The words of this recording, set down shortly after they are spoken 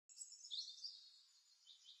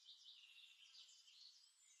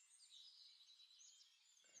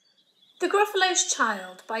The Gruffalo's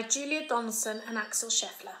Child by Julia Donaldson and Axel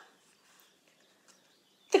Scheffler.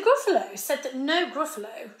 The Gruffalo said that no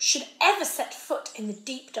Gruffalo should ever set foot in the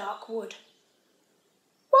deep dark wood.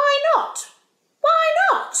 Why not? Why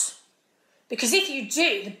not? Because if you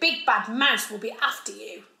do, the big bad mouse will be after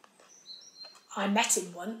you. I met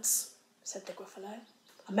him once, said the Gruffalo.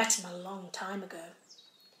 I met him a long time ago.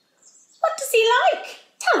 What does he like?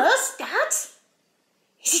 Tell us, Dad.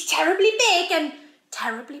 Is he terribly big and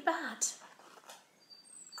terribly bad?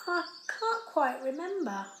 I can't quite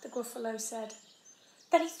remember, the Gruffalo said.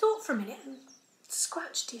 Then he thought for a minute and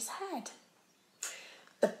scratched his head.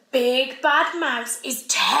 The big bad mouse is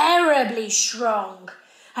terribly strong,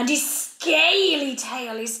 and his scaly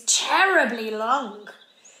tail is terribly long.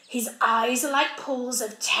 His eyes are like pools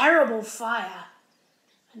of terrible fire,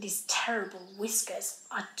 and his terrible whiskers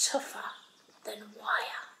are tougher than wire.